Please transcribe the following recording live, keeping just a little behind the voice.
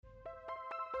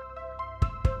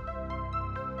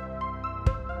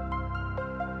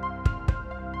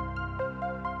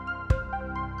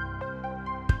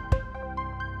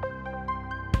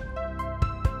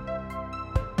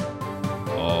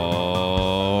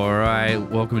right,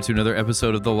 welcome to another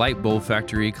episode of the Light Bulb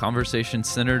Factory, conversation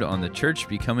centered on the church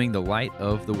becoming the light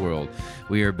of the world.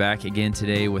 We are back again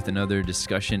today with another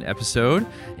discussion episode,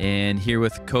 and here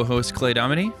with co-host Clay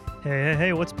Dominy.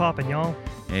 Hey, what's poppin', y'all?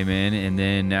 Hey, man, and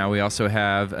then now we also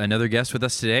have another guest with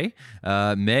us today,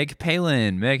 Meg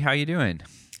Palin. Meg, how you doing?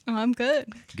 I'm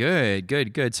good.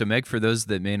 Good. So, Meg, for those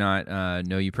that may not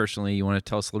know you personally, you want to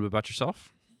tell us a little bit about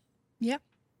yourself? Yeah.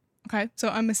 Okay, so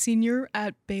I'm a senior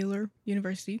at Baylor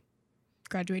University,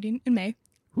 graduating in May.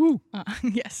 Woo!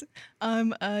 Yes.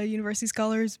 I'm a university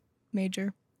scholars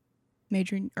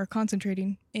majoring or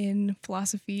concentrating in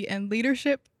philosophy and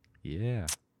leadership. Yeah.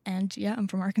 And yeah, I'm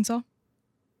from Arkansas.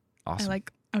 Awesome. I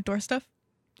like outdoor stuff.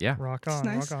 Yeah. Rock on,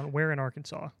 nice. rock on. Where in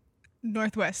Arkansas?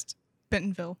 Northwest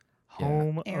Bentonville.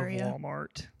 Home area. of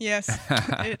Walmart. Yes,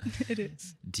 it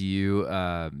is. Do you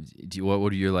what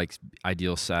would your like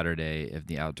ideal Saturday of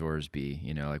the outdoors be?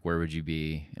 You know, like where would you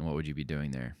be and what would you be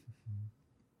doing there?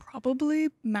 Probably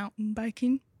mountain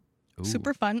biking. Ooh.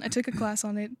 Super fun. I took a class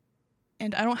on it,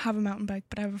 and I don't have a mountain bike,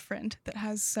 but I have a friend that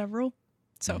has several.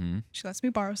 So she lets me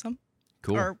borrow some.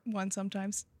 Cool. Or one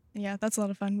sometimes. And yeah, that's a lot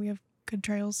of fun. We have good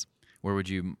trails. Where would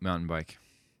you mountain bike?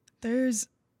 There's,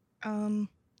 I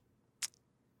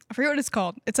forget what it's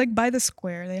called. It's like by the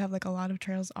square. They have like a lot of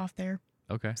trails off there.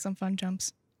 Okay. Some fun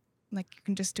jumps. Like you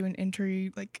can just do an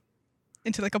entry like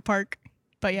into like a park.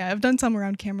 But yeah, I've done some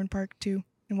around Cameron Park too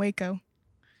in Waco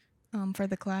for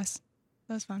the class.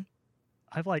 That was fun.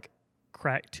 I've like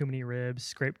cracked too many ribs,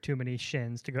 scraped too many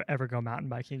shins to ever go mountain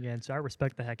biking again. So I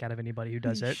respect the heck out of anybody who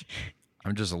does it.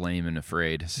 I'm just lame and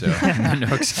afraid, so no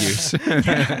excuse.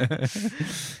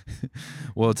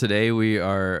 Well, today we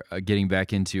are getting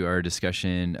back into our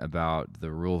discussion about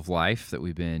the rule of life that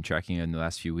we've been tracking in the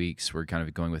last few weeks. We're kind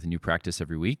of going with a new practice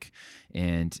every week.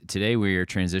 And today we are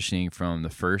transitioning from the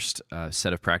first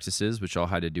set of practices, which all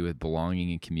had to do with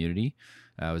belonging and community.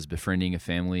 I was befriending a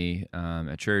family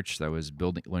at church that was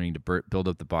learning to build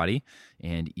up the body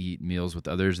and eat meals with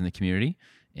others in the community.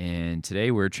 And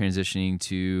today we're transitioning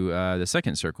to the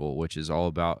second circle, which is all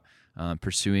about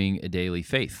pursuing a daily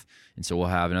faith. And so we'll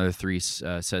have another three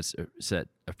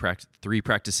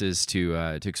practices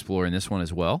to explore in this one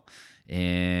as well.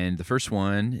 And the first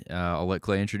one, I'll let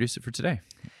Clay introduce it for today.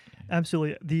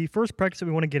 Absolutely. The first practice that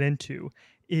we want to get into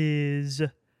is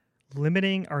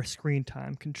limiting our screen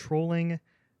time, controlling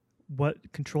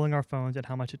our phones and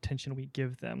how much attention we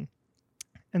give them.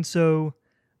 And so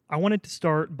I wanted to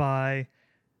start by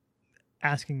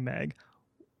asking Meg,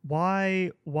 why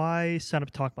sign up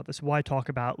to talk about this? Why talk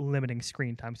about limiting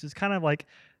screen time? So it's kind of like,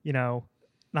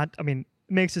 it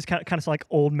makes us kind of sound like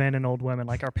old men and old women,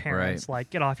 like our parents, right.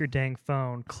 Like, get off your dang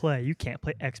phone. Clay, you can't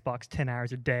play Xbox 10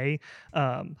 hours a day,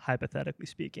 hypothetically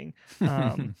speaking.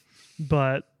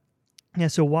 But yeah,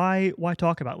 so why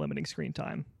talk about limiting screen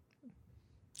time?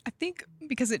 I think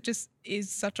because it just is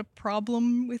such a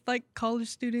problem with like college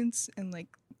students and like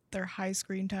their high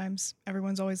screen times.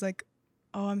 Everyone's always like,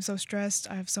 oh, I'm so stressed.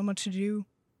 I have so much to do.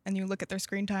 And you look at their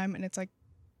screen time and it's like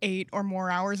 8 or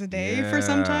more hours a day for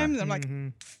sometimes. I'm like,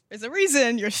 there's a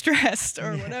reason you're stressed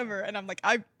or whatever. And I'm like,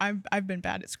 I've been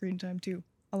bad at screen time too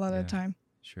a lot of the time.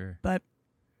 Sure. But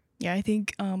yeah, I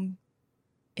think in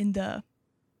the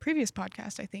previous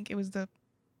podcast, I think it was the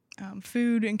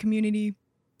food and community.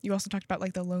 You also talked about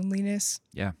like the loneliness.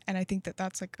 Yeah. And I think that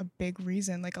that's like a big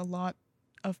reason. Like a lot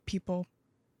of people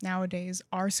nowadays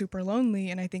are super lonely.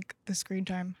 And I think the screen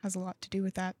time has a lot to do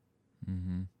with that.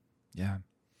 Mm-hmm. Yeah.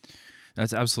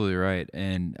 That's absolutely right.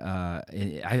 And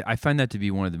I find that to be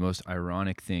one of the most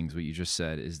ironic things, what you just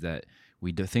said, is that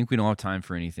we think we don't have time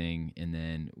for anything. And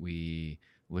then we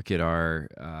look at our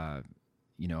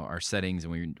settings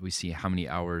and we see how many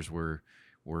hours we're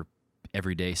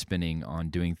every day spending on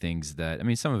doing things that, I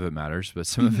mean, some of it matters, but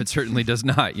some of it certainly does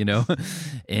not,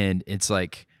 and it's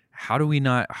like, how are we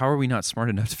not smart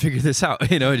enough to figure this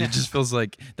out? It just feels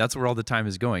like that's where all the time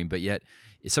is going, but yet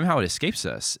somehow it escapes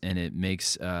us and it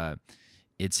makes,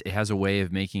 it has a way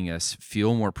of making us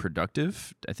feel more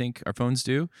productive. I think our phones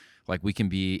do. Like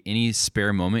any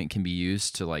spare moment can be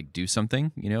used to like do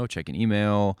something, check an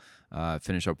email,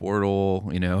 finish up Wordle,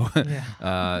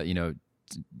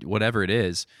 whatever it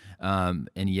is.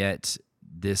 And yet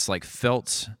this like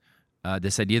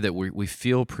this idea that we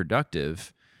feel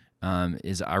productive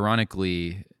is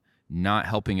ironically not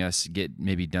helping us get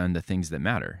maybe done the things that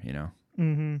matter,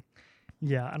 Mm-hmm.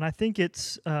 Yeah, and I think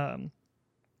it's,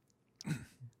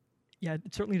 it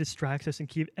certainly distracts us and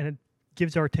it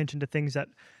gives our attention to things that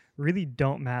really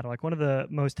don't matter. Like one of the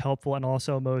most helpful and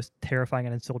also most terrifying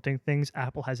and insulting things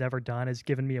Apple has ever done is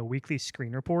given me a weekly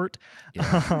screen report.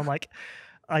 Yeah.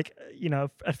 like,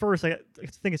 at first, I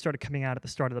think it started coming out at the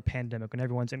start of the pandemic when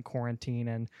everyone's in quarantine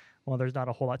and, well, there's not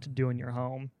a whole lot to do in your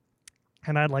home.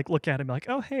 And I'd like look at it and be like,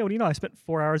 oh, hey, well, I spent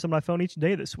 4 hours on my phone each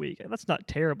day this week. That's not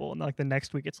terrible. And like the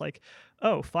next week, it's like,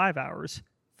 oh, 5 hours,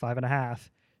 5.5,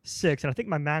 6. And I think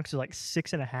my max is like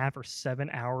 6.5 or 7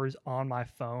 hours on my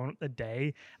phone a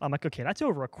day. I'm like, okay, that's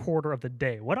over a quarter of the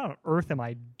day. What on earth am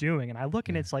I doing? And I look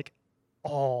and it's like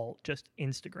all just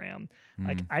Instagram.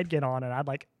 Like I'd get on and I'd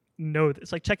like know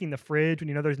it's like checking the fridge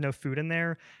when there's no food in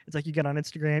there. It's like you get on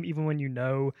Instagram even when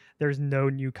there's no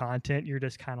new content. You're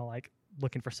just kind of like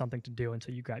looking for something to do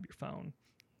until you grab your phone.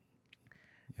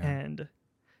 And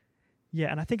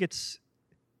I think it's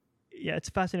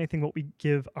fascinating thing what we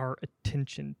give our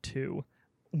attention to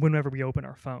whenever we open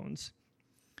our phones.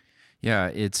 Yeah,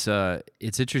 it's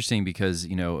interesting because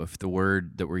if the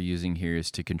word that we're using here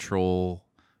is to control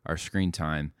our screen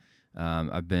time,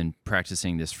 I've been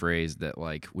practicing this phrase that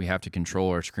like we have to control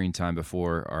our screen time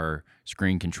before our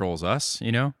screen controls us.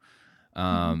 And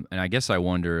I guess I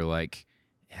wonder, like,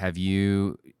 have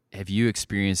you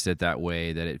experienced it that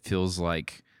way, that it feels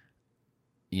like,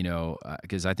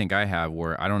 because I think I have,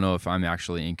 where I don't know if I'm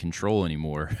actually in control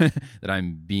anymore, that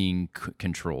I'm being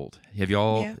controlled. Have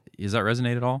y'all, does that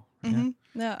resonate at all?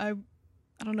 Yeah, I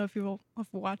don't know if you have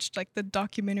watched like the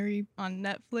documentary on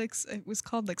Netflix. It was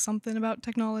called like something about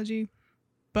technology,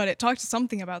 but it talked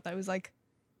something about that. It was like,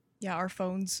 our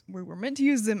phones, we were meant to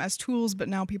use them as tools, but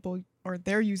now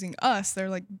they're using us. They're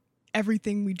like,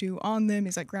 everything we do on them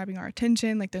is like grabbing our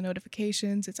attention, like the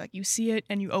notifications. It's like you see it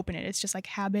and you open it. It's just like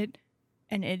habit,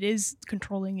 and it is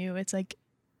controlling you. It's like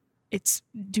it's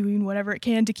doing whatever it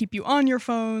can to keep you on your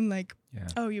phone. Like,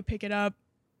 you pick it up.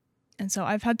 And so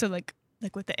I've had to like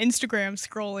with the Instagram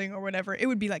scrolling or whatever, it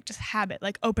would be like just habit.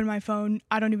 Like open my phone,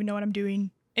 I don't even know what I'm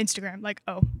doing. Instagram, like,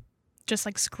 just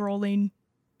like scrolling.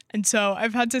 And so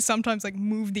I've had to sometimes like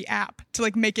move the app to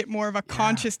like make it more of a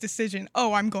conscious decision.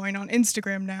 Oh, I'm going on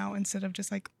Instagram now, instead of just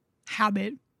like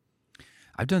habit.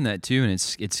 I've done that too, and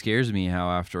it scares me how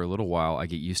after a little while I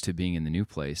get used to being in the new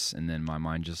place, and then my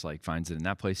mind just like finds it in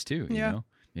that place too. You know,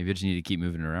 maybe I just need to keep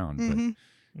moving around. But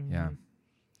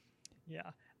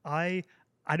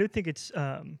I do think it's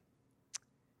fascinating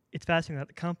that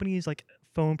the companies like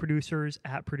phone producers,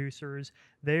 app producers,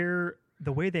 the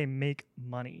way they make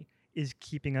money is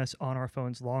keeping us on our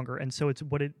phones longer. And so it's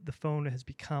the phone has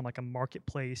become like a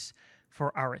marketplace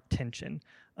for our attention.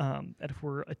 That if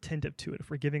we're attentive to it, if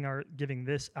we're giving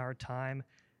this our time,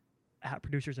 app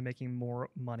producers are making more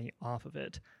money off of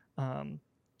it.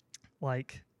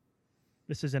 Like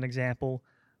this is an example.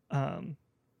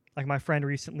 Like my friend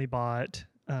recently bought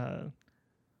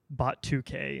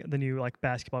 2K, the new like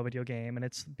basketball video game, and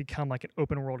it's become like an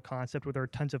open world concept where there are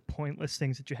tons of pointless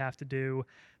things that you have to do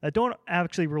that don't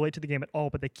actually relate to the game at all,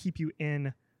 but they keep you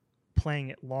in playing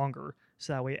it longer.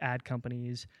 So that way ad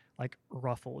companies like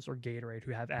Ruffles or Gatorade,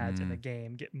 who have ads in the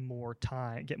game, get more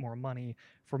money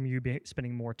from you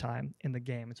spending more time in the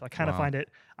game. And so I kind of find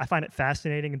it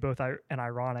fascinating and both and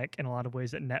ironic in a lot of ways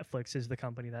that Netflix is the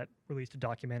company that released a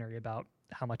documentary about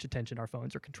how much attention our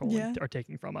phones are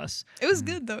taking from us. It was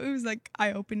good though. It was like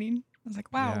eye-opening. I was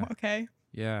like, wow, okay.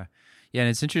 Yeah. Yeah, and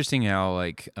it's interesting how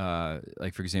like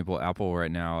for example, Apple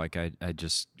right now, like I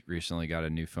just recently got a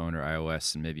new phone or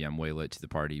iOS, and maybe I'm way late to the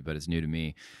party, but it's new to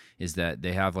me, is that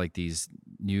they have like these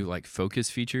new like focus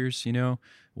features,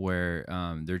 where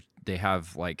they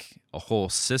have like a whole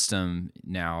system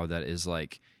now that is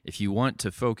like, if you want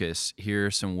to focus, here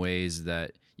are some ways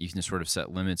that you can sort of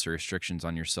set limits or restrictions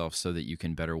on yourself so that you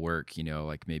can better work,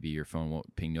 like maybe your phone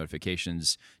won't ping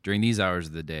notifications during these hours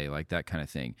of the day, like that kind of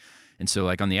thing. And so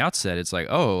like on the outset, it's like,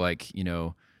 oh, like,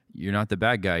 you're not the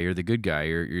bad guy, you're the good guy.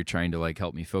 You're trying to like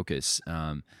help me focus.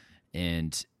 And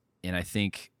I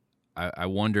think I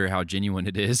wonder how genuine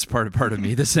it is. Part of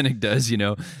me, the cynic does,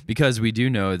 because we do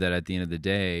know that at the end of the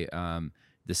day,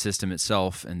 the system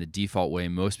itself and the default way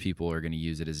most people are going to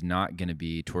use it is not going to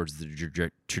be towards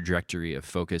the trajectory of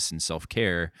focus and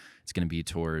self-care. It's going to be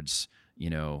towards,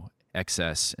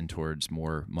 excess and towards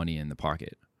more money in the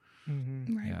pocket.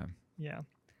 Mm-hmm. Right. Yeah.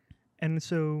 And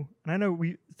so, and I know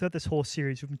throughout this whole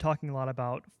series, we've been talking a lot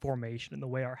about formation and the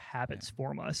way our habits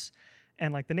form us.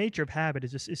 And like the nature of habit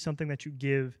is something that you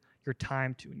give your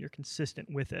time to and you're consistent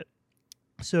with it.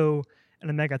 So,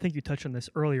 and Meg, I think you touched on this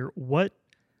earlier. What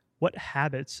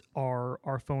habits are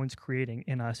our phones creating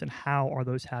in us, and how are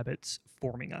those habits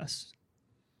forming us?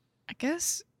 I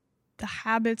guess the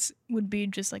habits would be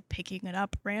just like picking it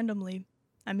up randomly.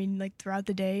 I mean, like throughout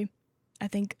the day, I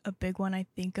think a big one I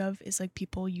think of is like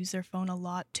people use their phone a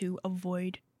lot to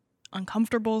avoid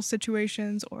uncomfortable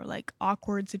situations or like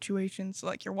awkward situations. So,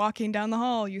 like you're walking down the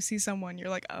hall, you see someone, you're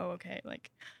like, oh, okay,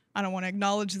 like I don't want to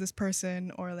acknowledge this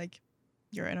person, or like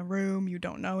you're in a room, you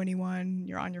don't know anyone,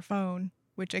 you're on your phone,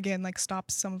 which again like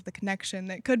stops some of the connection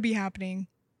that could be happening.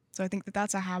 So I think that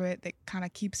that's a habit that kind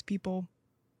of keeps people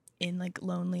in like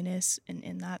loneliness and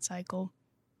in that cycle.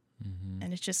 Mm-hmm.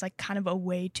 And it's just like kind of a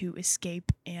way to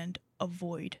escape and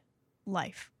avoid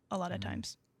life a lot of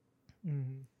times.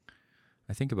 Mm-hmm.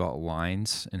 I think about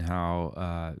lines and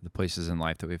how the places in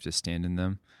life that we have to stand in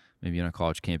them. Maybe on a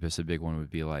college campus, a big one would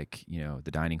be like,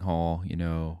 the dining hall,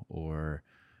 or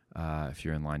if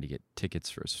you're in line to get tickets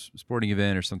for a sporting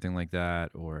event or something like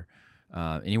that, or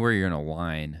anywhere you're in a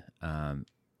line,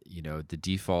 the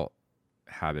default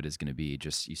habit is going to be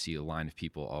just you see a line of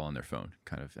people all on their phone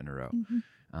kind of in a row.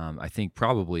 Mm-hmm. I think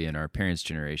probably in our parents'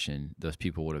 generation, those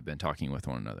people would have been talking with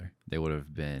one another. They would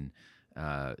have been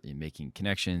making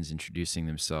connections, introducing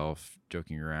themselves,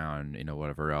 joking around,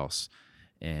 whatever else.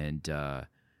 And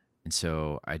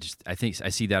so I think I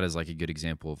see that as like a good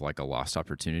example of like a lost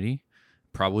opportunity.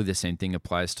 Probably the same thing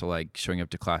applies to like showing up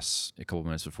to class a couple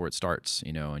minutes before it starts,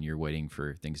 and you're waiting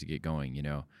for things to get going,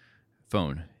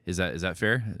 phone. Is that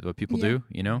fair? What people do,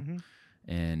 Mm-hmm.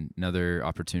 And another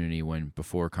opportunity when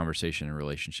before conversation and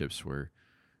relationships were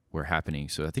happening.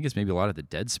 So I think it's maybe a lot of the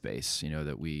dead space,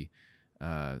 that we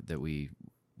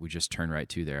just turn right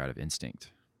to there out of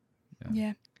instinct.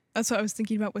 Yeah. That's what I was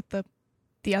thinking about with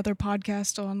the other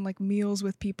podcast on like meals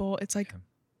with people. It's like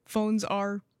phones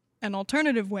are an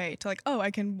alternative way to like, oh, I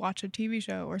can watch a TV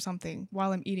show or something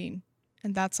while I'm eating.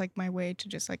 And that's like my way to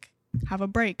just like have a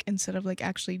break instead of like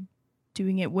actually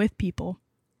doing it with people.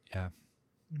 Yeah.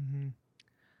 Mm-hmm.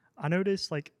 I noticed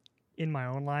like in my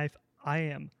own life, I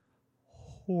am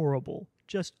horrible,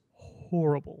 just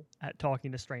horrible at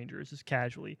talking to strangers just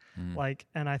casually. Like,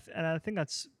 and I think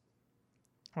that's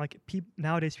like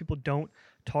nowadays people don't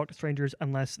talk to strangers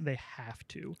unless they have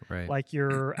to. Right. Like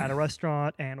you're at a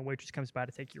restaurant and a waitress comes by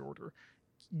to take your order.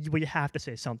 You have to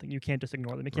say something. You can't just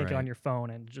ignore them. You can't get on your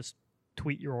phone and just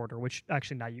tweet your order, which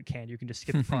actually now you can. You can just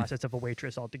skip the process of a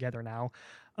waitress altogether now.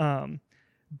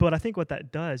 But I think what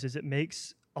that does is it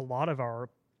makes a lot of our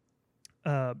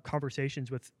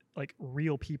conversations with like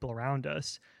real people around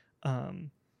us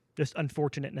just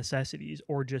unfortunate necessities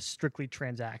or just strictly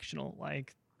transactional.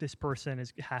 Like this person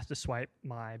has to swipe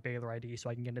my Baylor ID so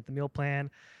I can get into the meal plan,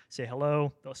 say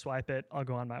hello, they'll swipe it, I'll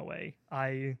go on my way.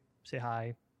 I say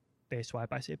hi, they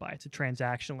swipe, I say bye. It's a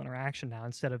transactional interaction now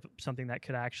instead of something that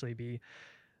could actually be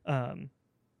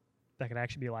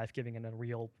life-giving and a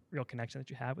real connection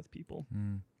that you have with people.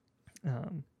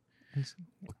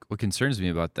 What concerns me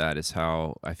about that is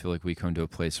how I feel like we come to a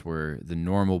place where the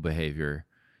normal behavior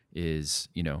is,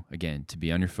 again, to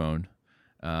be on your phone.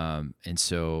 And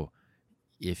so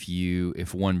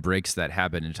if one breaks that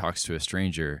habit and talks to a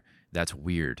stranger, that's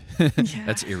weird.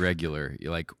 That's irregular.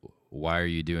 You're like, why are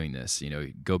you doing this?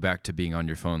 Go back to being on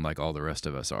your phone like all the rest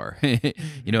of us are.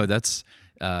 That's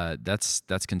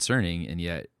concerning. And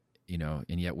yet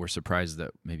we're surprised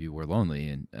that maybe we're lonely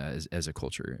and as a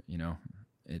culture,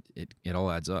 it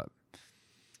all adds up.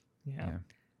 Yeah.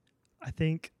 I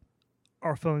think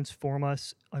our phones form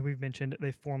us, like we've mentioned,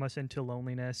 they form us into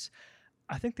loneliness.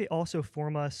 I think they also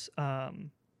form us, I'd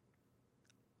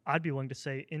be willing to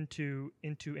say, into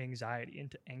anxiety,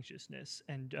 into anxiousness,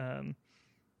 and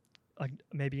like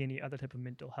maybe any other type of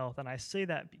mental health. And I say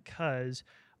that because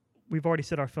we've already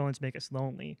said our phones make us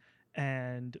lonely.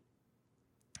 And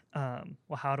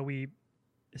how do we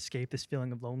escape this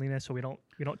feeling of loneliness? So we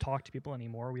don't talk to people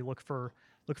anymore. We look for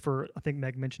I think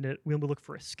Meg mentioned it. We look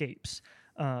for escapes,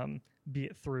 be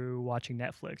it through watching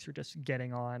Netflix or just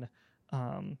getting on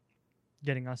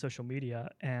social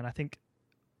media. And I think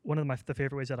one of the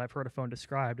favorite ways that I've heard a phone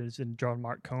described is in John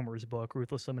Mark Comer's book,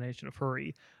 Ruthless Elimination of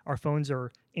Hurry. Our phones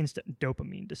are instant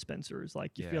dopamine dispensers.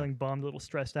 Like you're feeling bummed, a little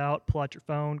stressed out, pull out your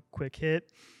phone, quick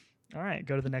hit. All right,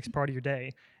 go to the next part of your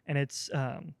day. And it's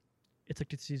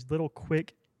like it's these little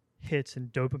quick hits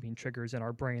and dopamine triggers in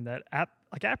our brain that app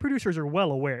producers are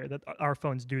well aware that our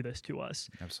phones do this to us.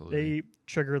 Absolutely. They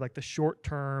trigger like the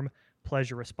short-term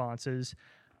pleasure responses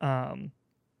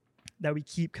that we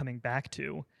keep coming back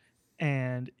to,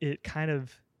 and it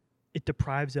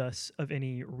deprives us of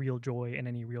any real joy and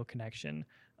any real connection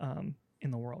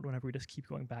in the world whenever we just keep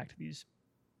going back to these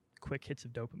quick hits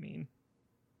of dopamine.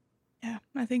 Yeah,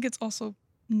 I think it's also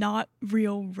not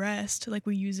real rest. Like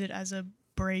we use it as a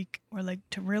break or like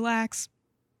to relax.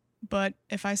 But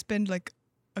if I spend like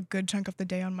a good chunk of the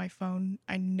day on my phone,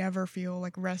 I never feel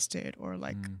like rested or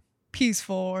like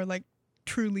peaceful or like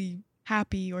truly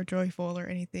happy or joyful or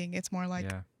anything. It's more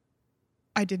like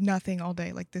I did nothing all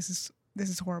day. Like this is this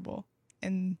is horrible.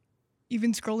 And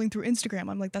even scrolling through Instagram,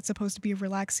 I'm like, that's supposed to be a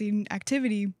relaxing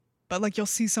activity, but like you'll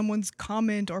see someone's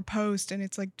comment or post and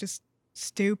it's like just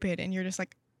stupid, and you're just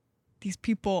like, these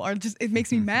people are just, it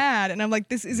makes me mad. And I'm like,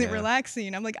 this isn't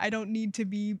relaxing. I'm like, I don't need to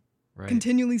be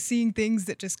continually seeing things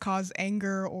that just cause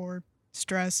anger or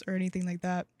stress or anything like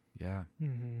that. Yeah.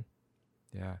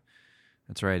 Yeah.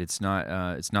 That's right. It's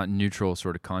not neutral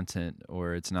sort of content,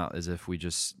 or it's not as if we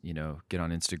just, get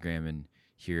on Instagram and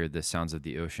hear the sounds of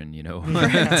the ocean,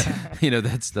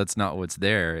 that's not what's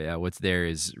there. Yeah, what's there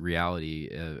is reality.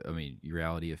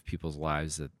 Reality of people's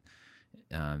lives that,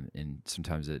 and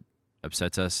sometimes it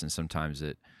upsets us, and sometimes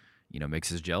it,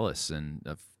 makes us jealous and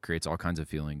creates all kinds of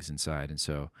feelings inside. And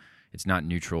so it's not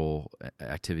neutral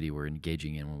activity we're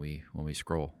engaging in when we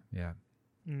scroll. Yeah.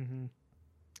 Mm-hmm.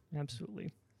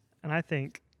 Absolutely. And I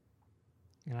think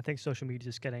social media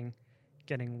is getting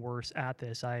worse at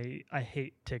this. I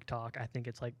hate TikTok. I think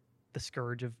it's like the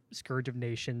scourge of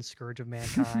nations, scourge of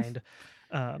mankind,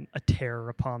 a terror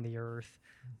upon the earth.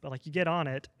 But like you get on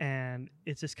it, and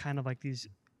it's just kind of like these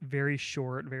very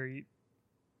short,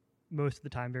 most of the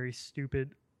time very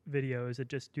stupid videos that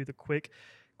just do the quick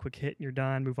hit and you're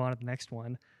done, move on to the next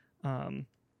one. And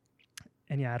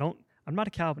yeah, I'm not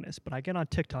a Calvinist, but I get on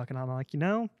TikTok and I'm like,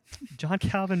 John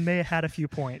Calvin may have had a few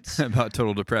points about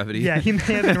total depravity. Yeah, he may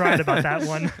have been right about that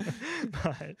one.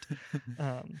 But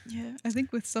yeah, I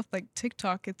think with stuff like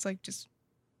TikTok, it's like just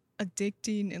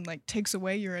addicting and like takes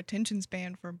away your attention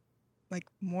span for like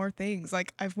more things.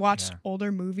 Like I've watched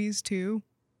older movies too,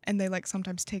 and they like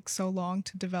sometimes take so long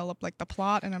to develop like the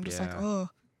plot, and I'm just like, oh,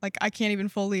 like I can't even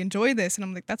fully enjoy this. And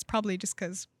I'm like, that's probably just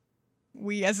because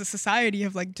we as a society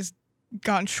have like just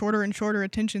gotten shorter and shorter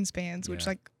attention spans, which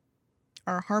like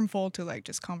are harmful to like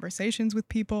just conversations with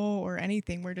people or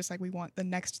anything. We're just like, we want the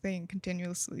next thing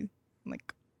continuously.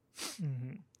 Like,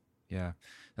 yeah,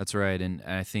 that's right. And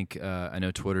I think I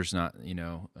know Twitter's not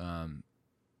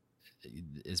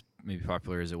as maybe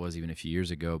popular as it was even a few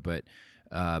years ago, but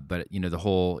the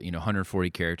whole 140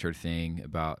 character thing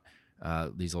about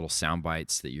these little sound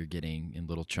bites that you're getting in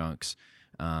little chunks.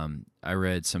 I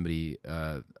read somebody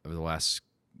over the last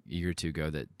year or two ago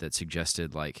that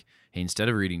suggested like, hey, instead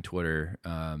of reading Twitter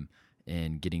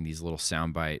and getting these little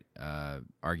soundbite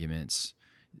arguments,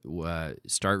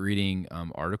 start reading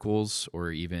articles,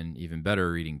 or even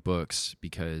better, reading books,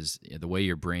 because the way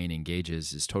your brain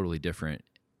engages is totally different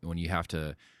when you have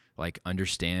to like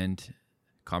understand,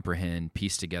 comprehend,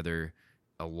 piece together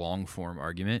a long form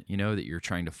argument, that you're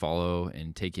trying to follow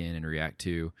and take in and react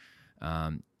to.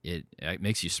 It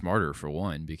makes you smarter, for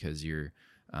one, because you're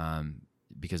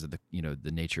because of the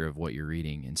the nature of what you're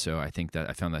reading. And so I think that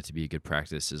I found that to be a good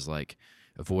practice, is like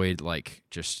avoid like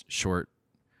just short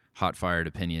hot fired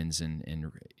opinions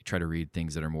and try to read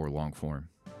things that are more long form.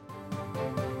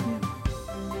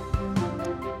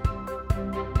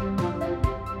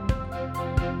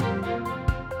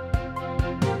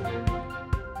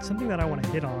 Something that I want to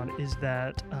hit on is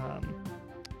that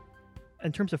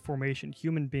in terms of formation,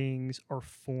 human beings are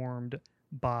formed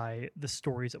by the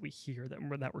stories that we hear,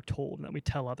 that we're told, and that we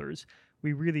tell others.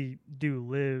 We really do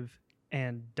live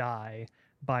and die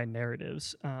by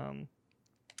narratives. And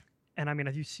I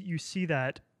mean, you see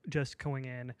that just going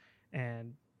in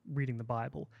and reading the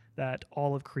Bible, that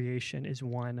all of creation is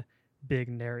one big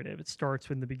narrative. It starts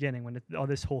in the beginning when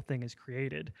this whole thing is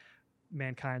created.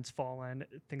 Mankind's fallen,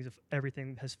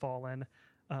 everything has fallen,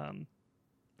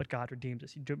 but God redeems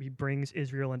us. He brings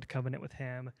Israel into covenant with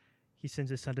him. He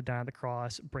sends his son to die on the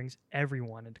cross, brings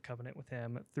everyone into covenant with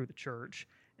him through the church,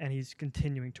 and he's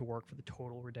continuing to work for the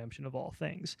total redemption of all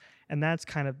things. And that's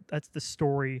the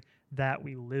story that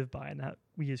we live by, and that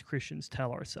we as Christians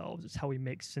tell ourselves. It's how we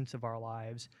make sense of our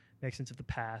lives, make sense of the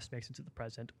past, make sense of the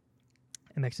present,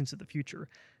 and make sense of the future.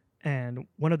 And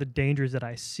one of the dangers that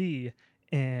I see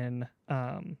in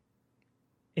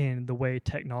the way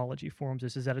technology forms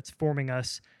us is that it's forming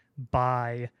us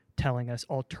by telling us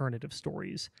alternative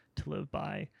stories to live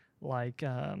by. Like,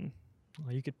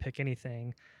 you could pick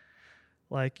anything.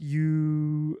 Like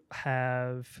you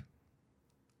have,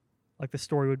 like the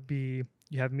story would be,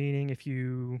 you have meaning if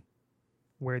you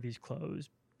wear these clothes,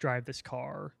 drive this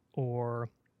car, or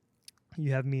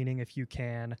you have meaning if you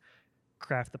can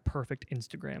craft the perfect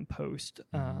Instagram post.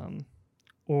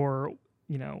 Or,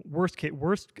 worst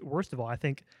of all, I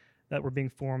think that we're being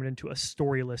formed into a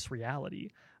storyless reality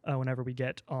whenever we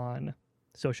get on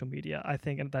social media. I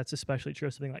think, and that's especially true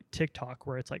of something like TikTok,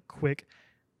 where it's like quick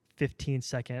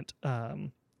 15-second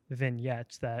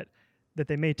vignettes that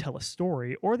they may tell a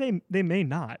story, or they may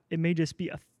not. It may just be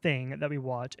a thing that we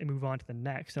watch and move on to the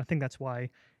next. And I think that's why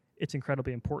it's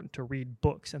incredibly important to read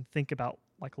books and think about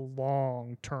like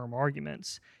long-term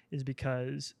arguments is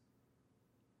because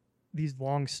these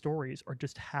long stories are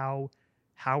just how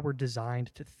we're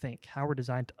designed to think, how we're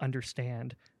designed to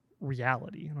understand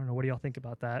reality. I don't know. What do y'all think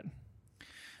about that?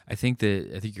 I think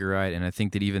you're right, and I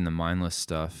think that even the mindless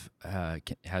stuff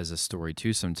has a story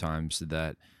too. Sometimes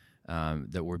that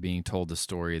that we're being told the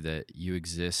story that you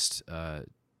exist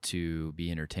to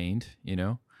be entertained.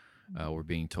 We're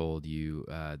being told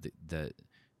that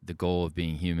the goal of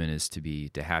being human is to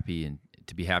be happy,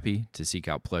 to seek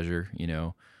out pleasure.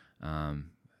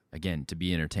 Again, to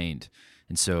be entertained,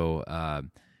 and so I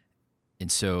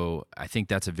think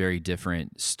that's a very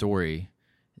different story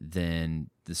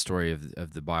than the story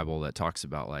of the Bible that talks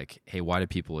about, like, hey, why do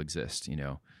people exist?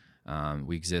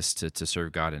 We exist to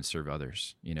serve God and serve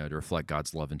others, to reflect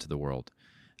God's love into the world.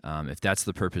 If that's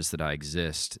the purpose that I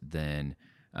exist, then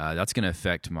that's going to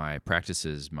affect my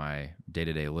practices, my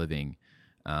day-to-day living.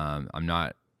 I'm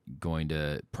not going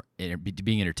to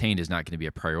being entertained is not going to be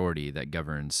a priority that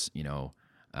governs.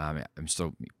 I'm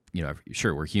still,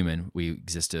 sure, we're human. We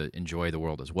exist to enjoy the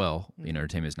world as well.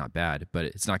 Entertainment is not bad, but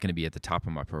it's not going to be at the top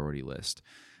of my priority list.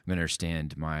 I'm going to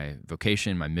understand my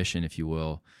vocation, my mission, if you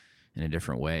will, in a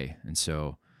different way. And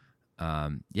so,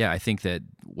 I think that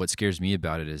what scares me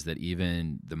about it is that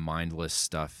even the mindless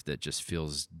stuff that just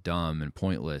feels dumb and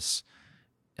pointless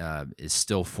is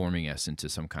still forming us into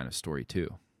some kind of story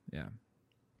too. Yeah.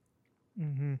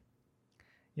 Mm-hmm.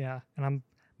 Yeah. And I'm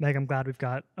glad we've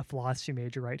got a philosophy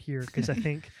major right here, because I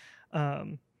think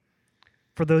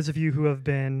for those of you who have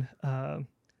been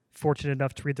fortunate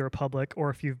enough to read The Republic, or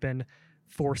if you've been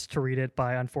forced to read it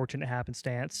by unfortunate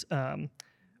happenstance,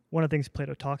 one of the things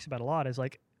Plato talks about a lot is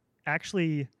like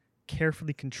actually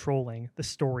carefully controlling the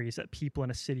stories that people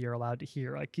in a city are allowed to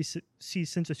hear. Like he sees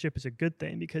censorship as a good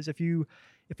thing, because if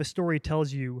a story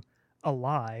tells you a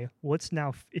lie, well, it's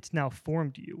now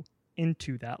formed you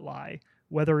into that lie,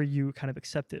 whether you kind of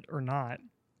accept it or not.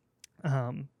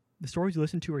 The stories you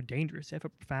listen to are dangerous. They have a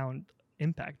profound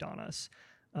impact on us.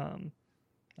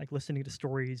 Like listening to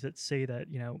stories that say that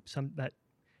that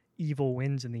evil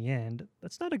wins in the end.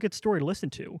 That's not a good story to listen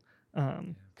to,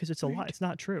 because it's a lie. It's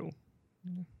not true.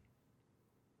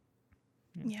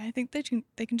 Yeah, I think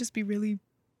they can just be really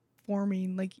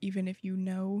forming, like, even if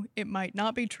it might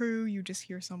not be true, you just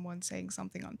hear someone saying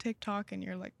something on TikTok and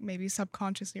you're like, maybe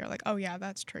subconsciously you're like, oh yeah,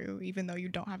 that's true, even though you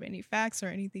don't have any facts or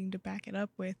anything to back it up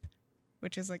with,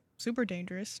 which is like super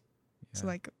dangerous. Yeah. So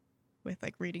like with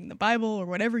like reading the Bible or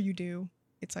whatever you do,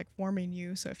 it's like forming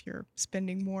you. So if you're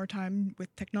spending more time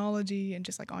with technology and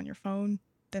just like on your phone,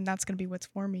 then that's going to be what's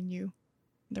forming you.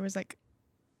 There was like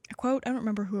a quote, I don't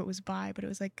remember who it was by, but it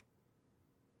was like,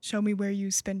 show me where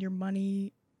you spend your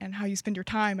money and how you spend your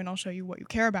time, and I'll show you what you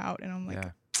care about. And I'm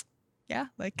like, yeah.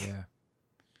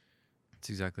 That's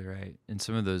exactly right. And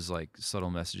some of those like subtle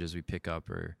messages we pick up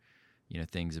are,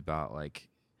 things about like,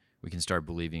 we can start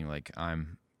believing like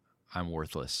I'm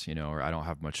worthless, or I don't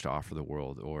have much to offer the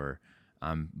world, or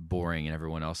I'm boring and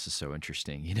everyone else is so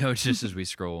interesting, it's just as we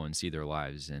scroll and see their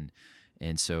lives. And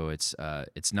so it's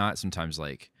not sometimes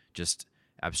like just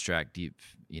abstract, deep,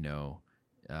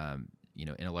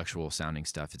 intellectual sounding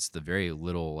stuff. It's the very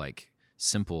little like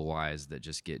simple lies that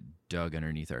just get dug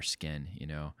underneath our skin,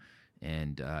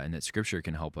 and that Scripture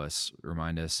can help us,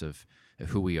 remind us of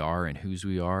who we are and whose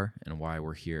we are and why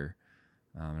we're here.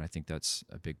 And I think that's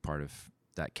a big part of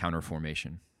that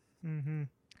counterformation. Mm-hmm.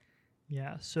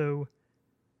 Yeah. So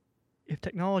if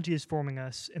technology is forming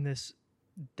us in this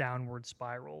downward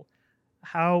spiral,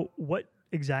 what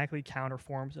exactly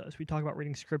counterforms us? We talk about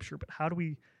reading Scripture, but how do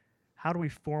we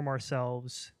form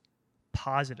ourselves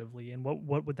positively, and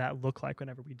what would that look like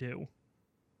whenever we do?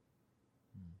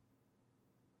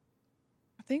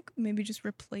 I think maybe just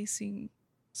replacing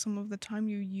some of the time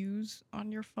you use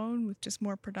on your phone with just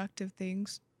more productive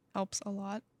things helps a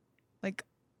lot. Like,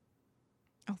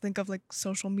 I'll think of like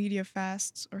social media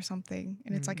fasts or something,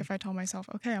 and it's like if I tell myself,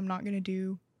 okay, I'm not going to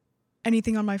do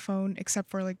anything on my phone except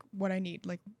for like what I need,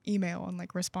 like email and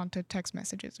like respond to text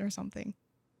messages or something.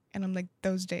 And I'm like,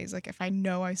 those days, like if I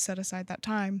know I set aside that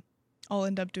time, I'll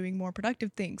end up doing more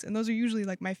productive things. And those are usually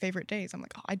like my favorite days. I'm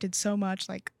like, oh, I did so much.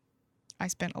 Like I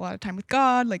spent a lot of time with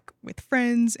God, like with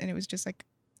friends, and it was just like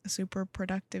a super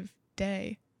productive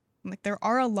day. And like there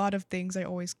are a lot of things I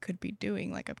always could be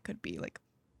doing. Like I could be like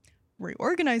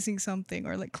reorganizing something,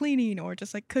 or like cleaning, or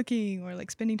just like cooking, or like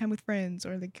spending time with friends,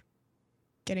 or like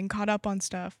getting caught up on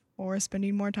stuff, or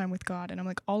spending more time with God. And I'm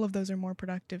like, all of those are more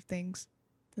productive things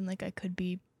than like I could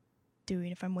be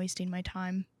doing if I'm wasting my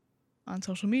time on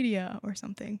social media or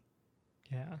something.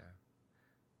 Yeah.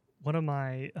 One of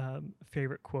my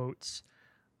favorite quotes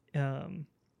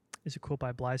is a quote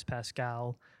by Blaise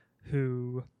Pascal,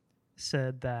 who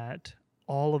said that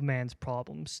all of man's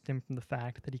problems stem from the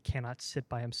fact that he cannot sit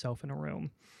by himself in a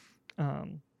room.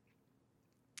 Um,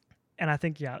 and I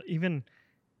think, yeah, even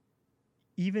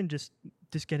just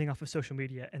getting off of social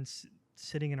media and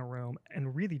sitting in a room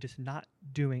and really just not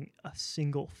doing a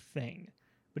single thing,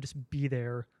 but just be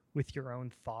there with your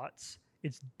own thoughts.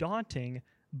 It's daunting,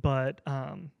 but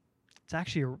it's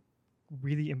actually a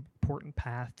really important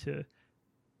path to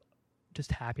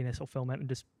just happiness, fulfillment, and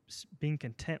just being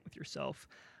content with yourself.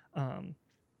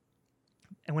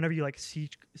 And whenever you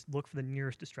look for the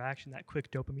nearest distraction, that quick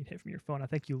dopamine hit from your phone, I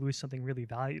think you lose something really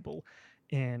valuable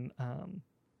in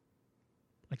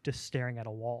like just staring at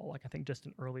a wall. Like I think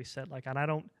Justin early said, like, and I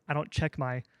don't check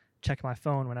my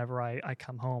phone whenever I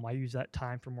come home. I use that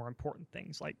time for more important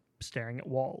things like staring at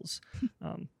walls.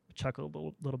 Chuckled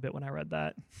a little bit when I read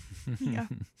that. Yeah.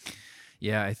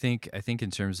 Yeah, I think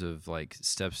in terms of like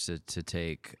steps to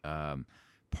take,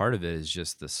 part of it is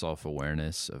just the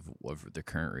self-awareness of the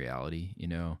current reality.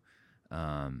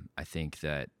 I think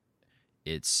that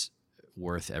it's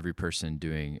worth every person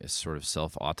doing a sort of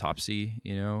self-autopsy,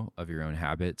 of your own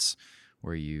habits,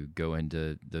 where you go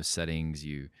into those settings,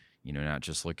 you not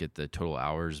just look at the total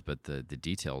hours, but the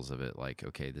details of it. Like,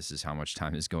 okay, this is how much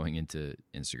time is going into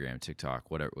Instagram, TikTok,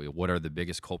 what are the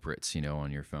biggest culprits,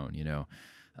 on your phone,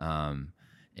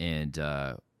 and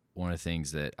one of the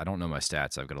things that I don't know my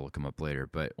stats, I've got to look them up later,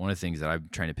 but one of the things that I'm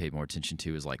trying to pay more attention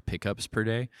to is like pickups per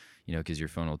day, because your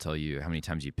phone will tell you how many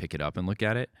times you pick it up and look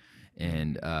at it.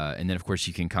 And then of course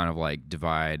you can kind of like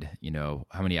divide,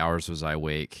 how many hours was I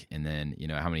awake, and then,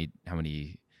 how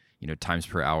many times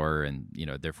per hour, and,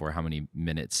 therefore how many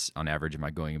minutes on average am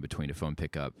I going in between a phone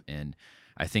pickup. And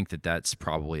I think that that's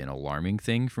probably an alarming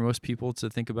thing for most people to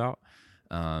think about.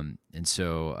 And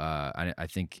so I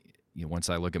think, once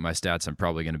I look at my stats, I'm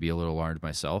probably going to be a little alarmed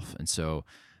myself. And so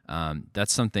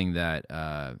that's something that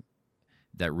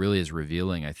that really is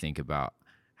revealing, I think, about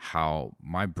how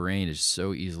my brain is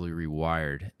so easily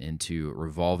rewired into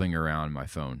revolving around my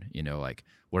phone. Like,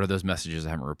 what are those messages I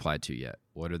haven't replied to yet?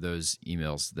 What are those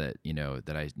emails that,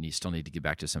 that I still need to get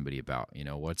back to somebody about?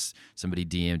 What's somebody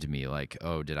DM'd me like,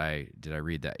 oh, did I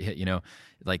read that?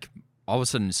 Like all of a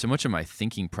sudden, so much of my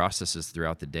thinking processes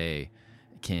throughout the day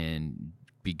can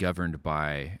be governed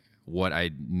by what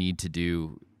I need to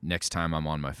do next time I'm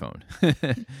on my phone.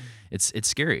 It's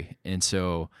scary. And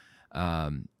so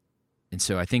I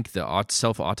think the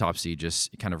self-autopsy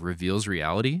just kind of reveals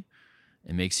reality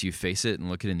and makes you face it and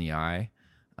look it in the eye.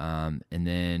 And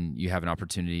then you have an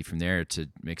opportunity from there to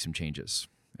make some changes.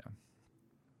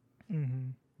 Yeah. Mm-hmm.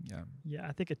 Yeah. Yeah,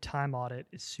 I think a time audit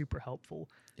is super helpful.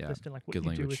 Yeah. Just in like what Good you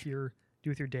language. do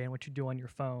with your day and what you do on your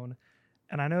phone.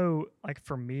 And I know, like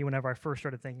for me, whenever I first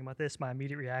started thinking about this, my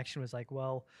immediate reaction was like,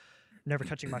 well, never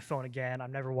touching my phone again.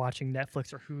 I'm never watching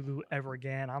Netflix or Hulu ever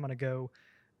again. I'm gonna go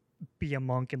be a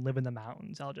monk and live in the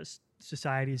mountains.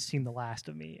 Society's seen the last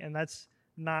of me. And that's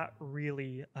not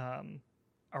really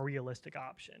a realistic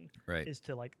option. Right. Is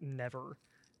to like never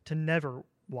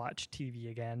watch TV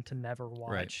again, to never watch.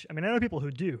 Right. I mean, I know people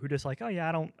who just like, oh yeah,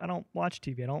 I don't watch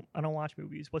TV. I don't watch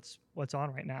movies. What's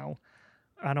on right now?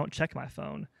 I don't check my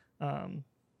phone.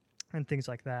 And things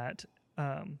like that.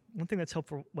 One thing that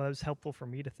was helpful for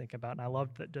me to think about, and I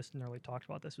loved that Justin early talked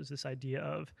about this, was this idea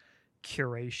of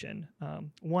curation.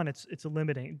 One, it's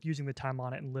using the time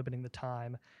on it and limiting the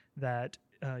time that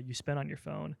you spend on your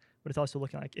phone. But it's also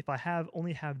looking like, if I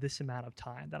only have this amount of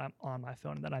time that I'm on my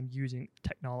phone and that I'm using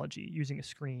technology, using a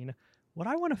screen, what do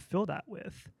I want to fill that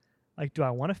with? Like, do I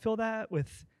want to fill that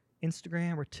with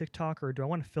Instagram or TikTok, or do I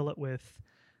want to fill it with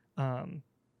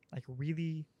like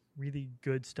really, really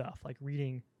good stuff, like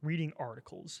reading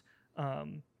articles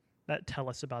that tell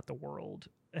us about the world,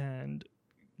 and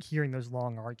hearing those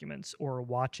long arguments, or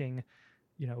watching,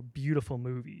 beautiful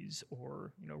movies,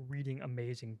 or, reading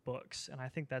amazing books. And I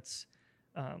think that's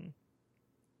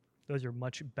those are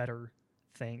much better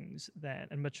things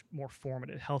and much more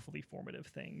healthily formative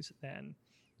things than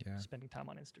spending time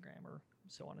on Instagram or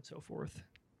so on and so forth.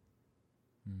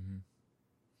 Mm-hmm.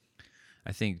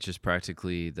 I think just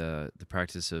practically the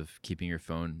practice of keeping your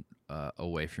phone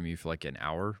away from you for like an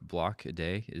hour block a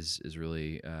day is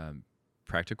really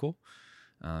practical.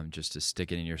 Just to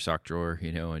stick it in your sock drawer,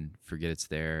 and forget it's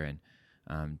there.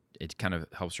 And it kind of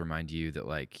helps remind you that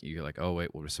like, you're like, oh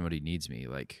wait, what if somebody needs me?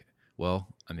 Like, well,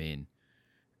 I mean,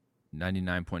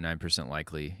 99.9%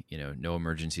 likely, no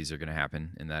emergencies are going to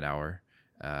happen in that hour.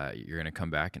 You're going to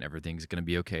come back and everything's going to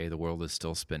be okay. The world is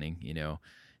still spinning,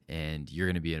 and you're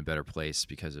going to be in a better place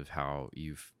because of how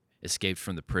you've escaped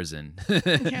from the prison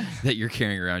that you're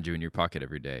carrying around you in your pocket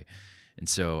every day. And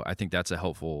so I think that's a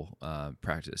helpful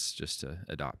practice just to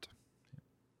adopt.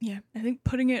 Yeah, I think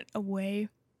putting it away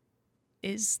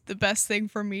is the best thing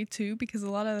for me too, because a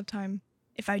lot of the time,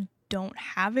 if I don't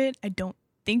have it, I don't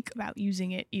think about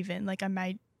using it even. Like I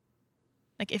might,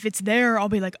 like if it's there, I'll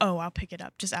be like, oh, I'll pick it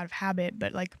up just out of habit.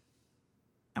 But like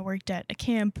I worked at a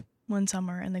camp one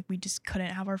summer and like we just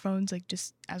couldn't have our phones like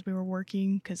just as we were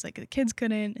working because like the kids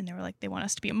couldn't, and they were like they want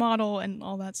us to be a model and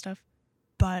all that stuff.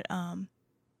 But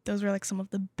those were like some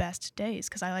of the best days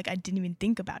because I didn't even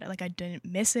think about it. Like I didn't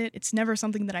miss it. It's never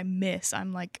something that I miss.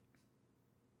 I'm like,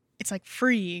 it's like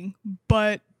freeing.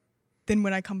 But then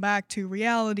when I come back to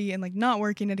reality and like not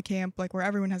working at a camp like where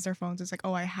everyone has their phones, it's like,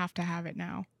 oh, I have to have it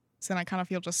now. So then I kind of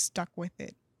feel just stuck with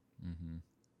it. Mm-hmm.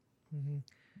 Mm-hmm.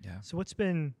 Yeah. So what's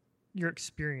been your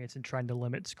experience in trying to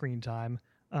limit screen time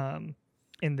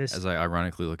in this? As I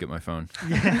ironically look at my phone.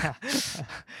 Yeah.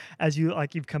 As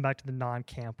you've come back to the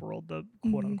non-camp world, the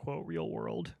quote unquote real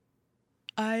world.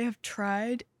 I have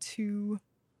tried to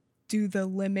do the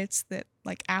limits that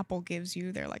like Apple gives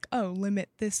you. They're like, oh, limit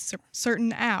this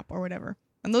certain app or whatever.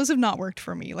 And those have not worked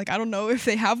for me. Like, I don't know if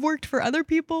they have worked for other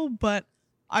people, but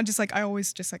I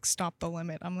always just like stop the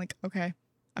limit. I'm like, okay,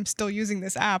 I'm still using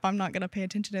this app. I'm not going to pay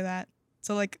attention to that.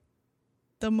 So like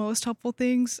the most helpful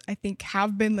things I think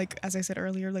have been like, as I said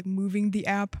earlier, like moving the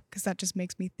app because that just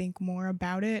makes me think more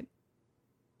about it.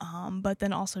 But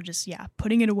then also just,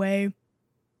 putting it away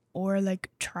or like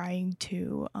trying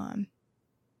to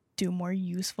do more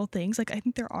useful things. Like I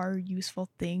think there are useful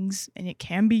things and it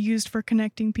can be used for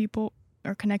connecting people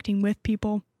or connecting with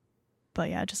people.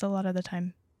 But yeah, just a lot of the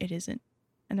time it isn't.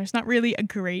 And there's not really a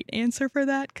great answer for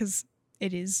that because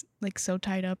it is like so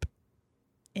tied up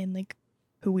in like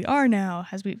who we are now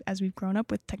as we've grown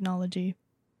up with technology.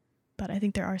 But I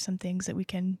think there are some things that we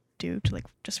can do to like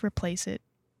just replace it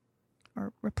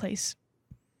or replace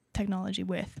technology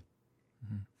with.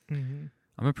 Mm-hmm. Mm-hmm.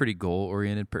 I'm a pretty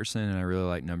goal-oriented person, and I really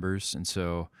like numbers. And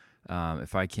so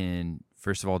if I can,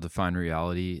 first of all, define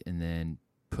reality and then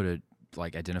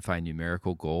identify a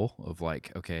numerical goal of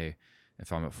like, okay,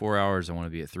 if I'm at 4 hours, I want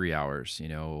to be at 3 hours,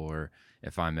 or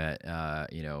if I'm at, I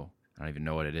don't even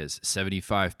know what it is,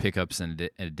 75 pickups in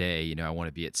a day, I want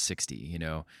to be at 60,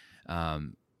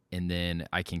 and then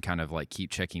I can kind of like keep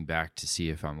checking back to see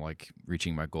if I'm like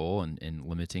reaching my goal and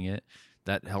limiting it.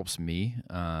 That helps me.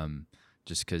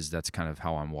 Just because that's kind of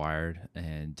how I'm wired,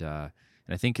 and I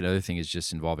think another thing is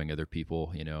just involving other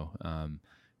people.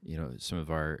 Some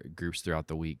of our groups throughout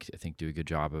the week I think do a good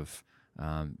job of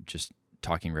just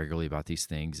talking regularly about these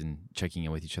things and checking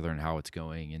in with each other and how it's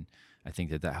going. And I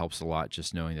think that helps a lot,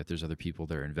 just knowing that there's other people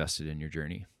that are invested in your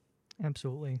journey.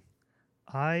 Absolutely.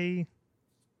 I've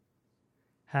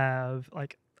loved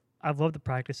the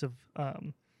practice of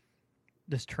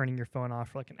just turning your phone off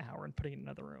for like an hour and putting it in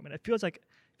another room, and it feels like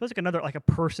a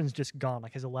person's just gone,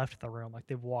 like has left the room, like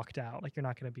they've walked out, like you're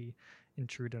not going to be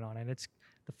intruded on. And it's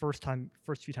the first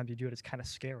few times you do it, it's kind of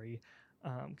scary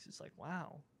because it's like,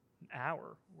 wow, an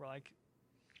hour. We're like,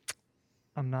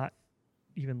 I'm not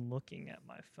even looking at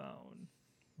my phone.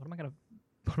 What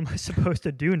am I supposed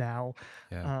to do now?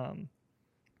 Yeah.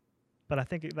 But I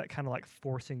think that kind of like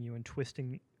forcing you and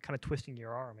twisting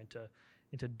your arm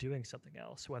into doing something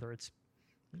else, whether it's,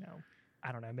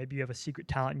 I don't know, maybe you have a secret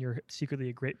talent and you're secretly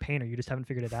a great painter. You just haven't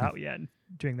figured it out yet, and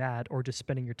doing that, or just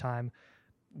spending your time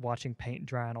watching paint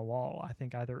dry on a wall. I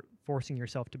think either forcing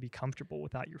yourself to be comfortable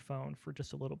without your phone for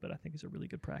just a little bit, I think is a really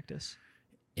good practice.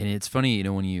 And it's funny,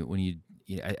 when you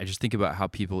I just think about how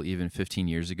people even 15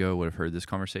 years ago would have heard this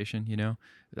conversation.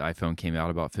 The iPhone came out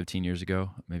about 15 years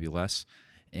ago, maybe less.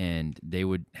 And they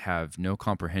would have no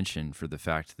comprehension for the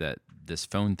fact that this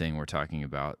phone thing we're talking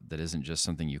about, that isn't just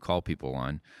something you call people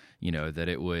on, that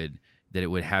it would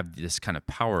have this kind of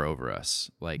power over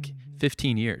us, like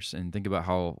 15 years. And think about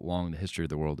how long the history of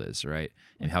the world is, right?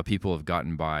 And how people have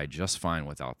gotten by just fine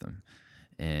without them.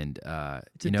 And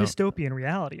it's a dystopian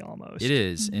reality almost. It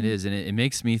is, and it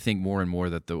makes me think more and more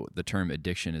that the term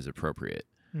addiction is appropriate.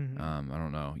 Mm-hmm. I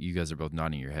don't know. You guys are both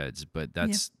nodding your heads, but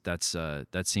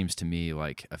that seems to me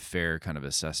like a fair kind of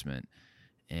assessment.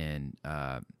 And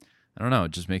I don't know.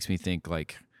 It just makes me think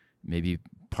like maybe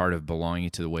part of belonging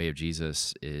to the way of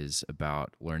Jesus is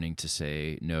about learning to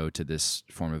say no to this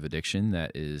form of addiction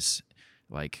that is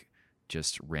like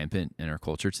just rampant in our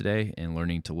culture today, and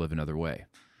learning to live another way,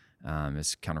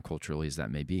 as counterculturally as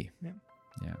that may be.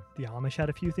 Yeah. The Amish had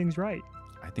a few things right.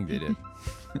 I think they did.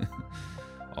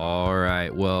 All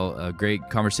right. Well, a great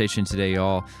conversation today,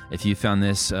 y'all. If you found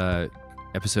this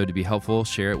episode to be helpful,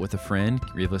 share it with a friend,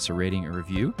 leave us a rating or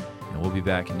review, and we'll be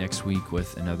back next week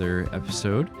with another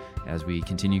episode as we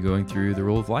continue going through the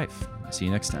rule of life. See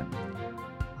you next time.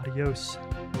 Adios.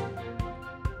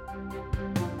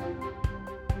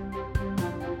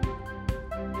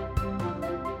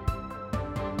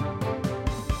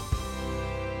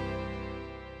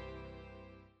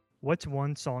 What's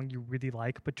one song you really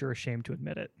like, but you're ashamed to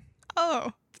admit it?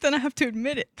 Oh, but then I have to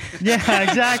admit it. Yeah,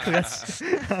 exactly. That's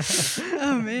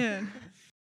Oh man.